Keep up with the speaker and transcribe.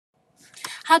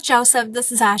Hi Joseph,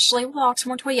 this is Ashley with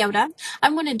Oxmoor Toyota. I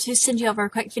wanted to send you over a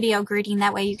quick video greeting,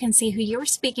 that way you can see who you were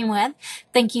speaking with.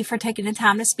 Thank you for taking the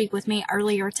time to speak with me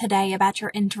earlier today about your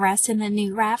interest in the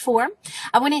new Rav4.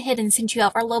 I went ahead and sent you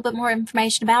over a little bit more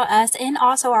information about us and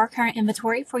also our current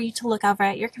inventory for you to look over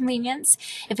at your convenience.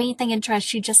 If anything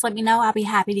interests you, just let me know. I'll be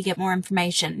happy to get more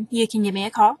information. You can give me a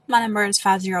call. My number is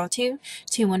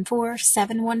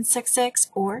 502-214-7166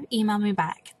 or email me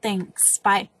back. Thanks.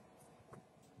 Bye.